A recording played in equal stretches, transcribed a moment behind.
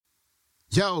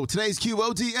Yo, today's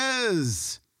QOT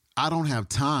is I don't have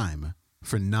time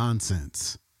for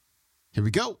nonsense. Here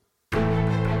we go.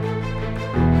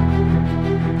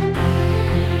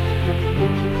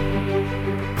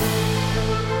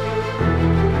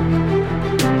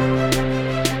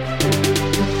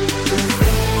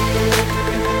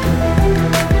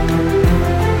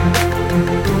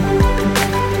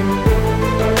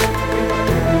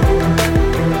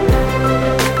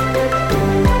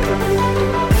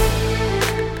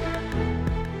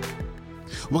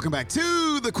 Welcome back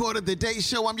to the Quote of the Day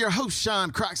Show. I'm your host,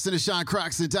 Sean Croxton of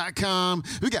SeanCroxton.com.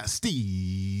 We got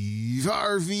Steve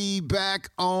Harvey back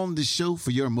on the show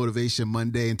for your Motivation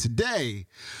Monday. And today,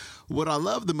 what I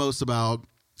love the most about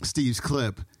Steve's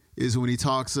clip is when he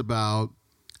talks about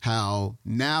how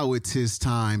now it's his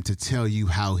time to tell you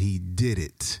how he did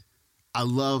it. I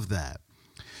love that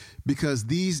because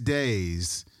these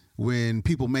days when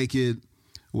people make it,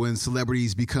 when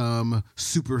celebrities become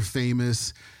super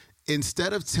famous,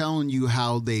 instead of telling you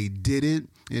how they did it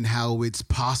and how it's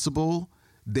possible,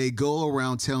 they go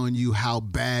around telling you how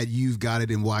bad you've got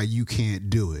it and why you can't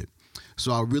do it.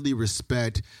 So I really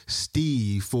respect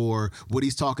Steve for what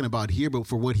he's talking about here, but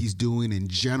for what he's doing in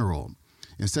general.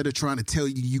 Instead of trying to tell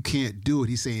you you can't do it,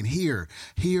 he's saying,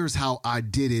 here's how I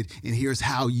did it, and here's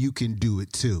how you can do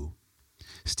it too.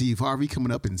 Steve Harvey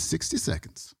coming up in 60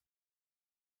 seconds.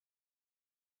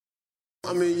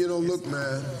 I mean, look,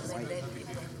 man.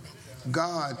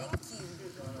 God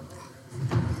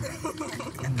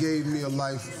gave me a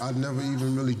life I never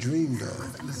even really dreamed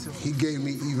of. He gave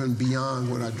me even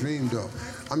beyond what I dreamed of.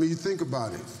 I mean, you think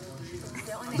about it.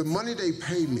 The money they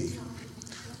pay me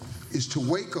is to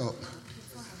wake up.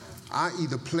 I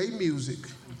either play music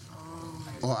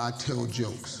or I tell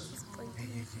jokes.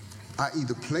 I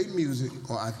either play music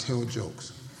or I tell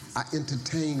jokes. I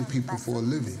entertain people for a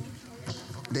living.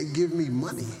 They give me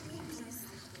money.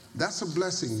 That's a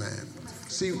blessing, man.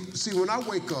 See, when I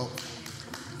wake up,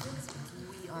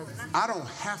 I don't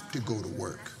have to go to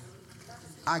work.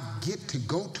 I get to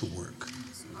go to work.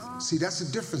 See, that's the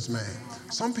difference, man.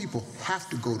 Some people have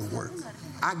to go to work.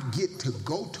 I get to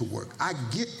go to work. I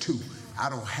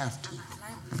don't have to.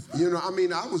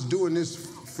 I was doing this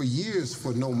for years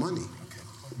for no money.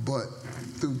 But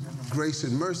through grace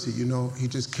and mercy, he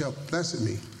just kept blessing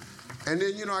me. And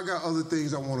then, I got other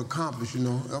things I want to accomplish,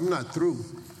 I'm not through.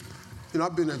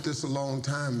 I've been at this a long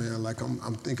time, man. Like,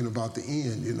 I'm thinking about the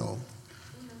end,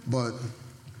 But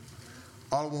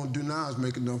all I want to do now is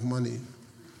make enough money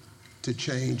to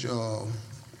change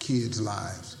kids'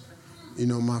 lives.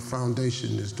 My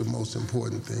foundation is the most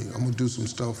important thing. I'm going to do some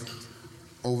stuff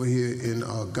over here in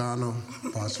Ghana,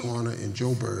 Botswana, and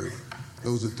Joburg.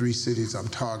 Those are 3 cities I'm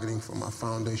targeting for my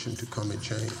foundation to come and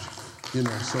change.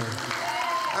 So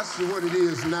that's what it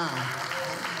is now.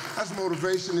 That's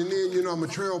motivation, and then, I'm a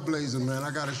trailblazer, man. I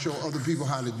got to show other people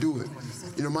how to do it.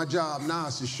 My job now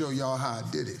is to show y'all how I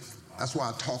did it. That's why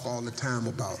I talk all the time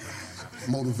about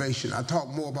motivation. I talk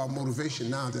more about motivation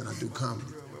now than I do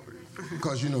comedy.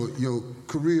 Because, your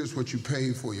career is what you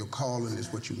paid for. Your calling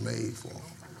is what you made for.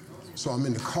 So I'm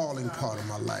in the calling part of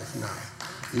my life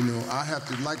now. I have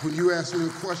to, like when you ask me a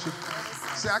question,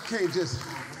 see, I can't just,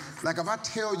 like if I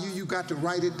tell you you got to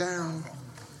write it down,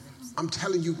 I'm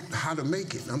telling you how to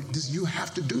make it. You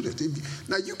have to do this.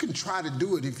 Now, you can try to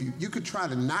do it. You could try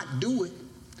to not do it.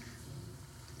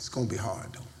 It's going to be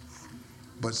hard, though.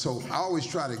 But so I always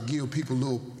try to give people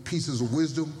little pieces of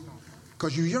wisdom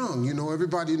because you're young.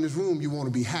 Everybody in this room, you want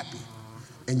to be happy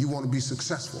and you want to be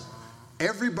successful.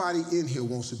 Everybody in here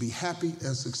wants to be happy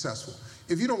and successful.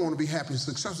 If you don't want to be happy and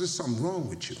successful, there's something wrong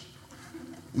with you.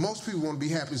 Most people want to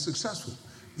be happy and successful.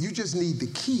 You just need the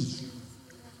key.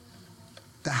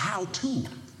 The how-to.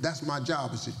 That's my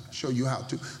job, is to show you how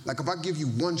to. Like if I give you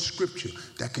one scripture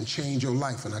that can change your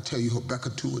life and I tell you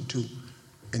Habakkuk 2:2,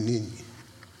 and then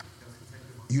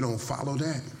you don't follow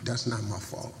that, that's not my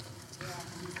fault.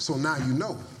 So now you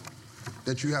know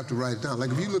that you have to write it down.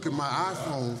 Like if you look at my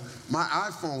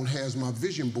iPhone has my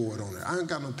vision board on it. I ain't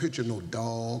got no picture of no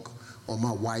dog or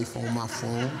my wife on my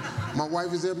phone. My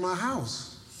wife is at my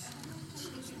house.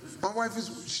 My wife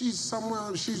she's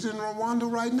somewhere, she's in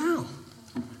Rwanda right now.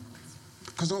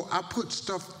 Because I put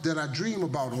stuff that I dream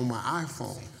about on my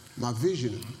iPhone. My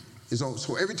vision is on.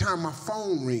 So every time my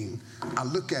phone rings, I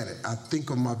look at it. I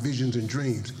think of my visions and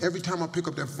dreams. Every time I pick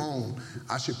up that phone,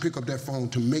 I should pick up that phone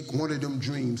to make one of them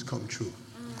dreams come true.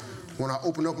 When I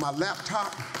open up my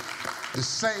laptop, the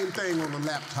same thing on the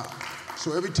laptop.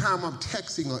 So every time I'm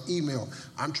texting or email,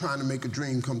 I'm trying to make a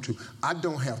dream come true. I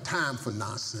don't have time for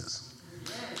nonsense.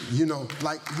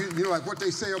 Like what they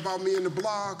say about me in the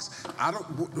blogs.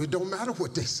 It don't matter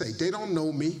what they say. They don't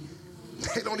know me.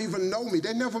 They don't even know me.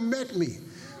 They never met me.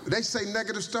 They say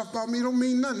negative stuff about me. It don't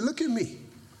mean nothing. Look at me.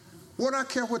 What I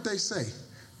care what they say.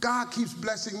 God keeps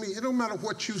blessing me. It don't matter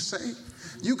what you say.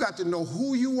 You got to know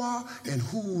who you are and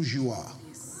whose you are.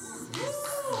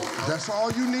 That's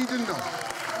all you need to know.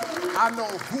 I know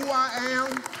who I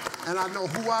am and I know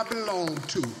who I belong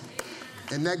to.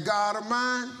 And that God of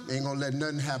mine ain't gonna let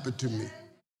nothing happen to me.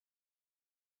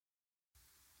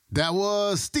 That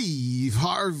was Steve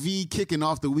Harvey kicking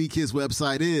off the week. His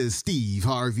website is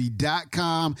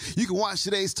steveharvey.com. You can watch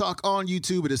today's talk on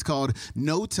YouTube. It is called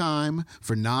No Time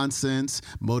for Nonsense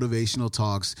Motivational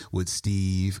Talks with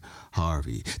Steve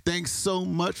Harvey. Thanks so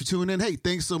much for tuning in. Hey,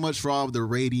 thanks so much for all of the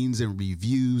ratings and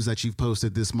reviews that you've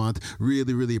posted this month.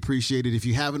 Really, really appreciate it. If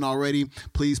you haven't already,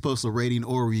 please post a rating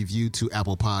or a review to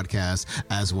Apple Podcasts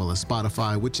as well as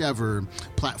Spotify, whichever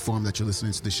platform that you're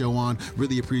listening to the show on.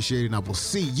 Really appreciate it. And I will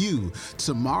see you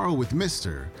tomorrow with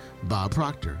Mr. Bob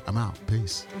Proctor. I'm out.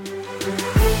 Peace.